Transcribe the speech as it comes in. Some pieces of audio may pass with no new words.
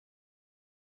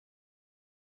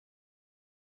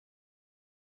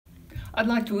I'd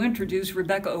like to introduce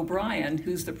Rebekah O'Brien,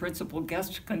 who's the principal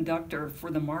guest conductor for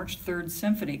the March 3rd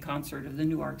Symphony concert of the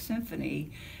Newark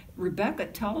Symphony. Rebekah,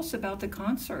 tell us about the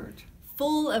concert.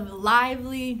 Full of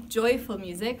lively, joyful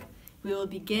music, we will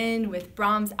begin with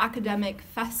Brahms Academic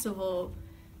Festival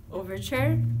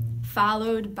Overture,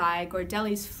 followed by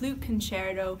Gordeli's Flute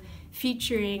Concerto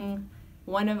featuring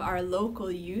one of our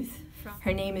local youth.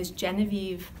 Her name is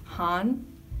Genevieve Hahn.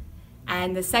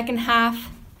 And the second half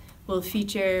will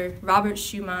feature Robert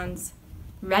Schumann's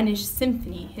Rhenish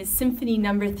Symphony, his Symphony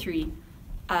No. 3,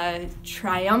 a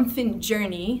triumphant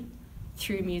journey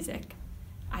through music.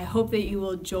 I hope that you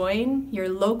will join your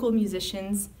local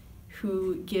musicians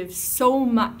who give so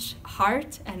much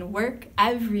heart and work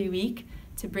every week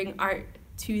to bring art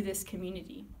to this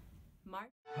community.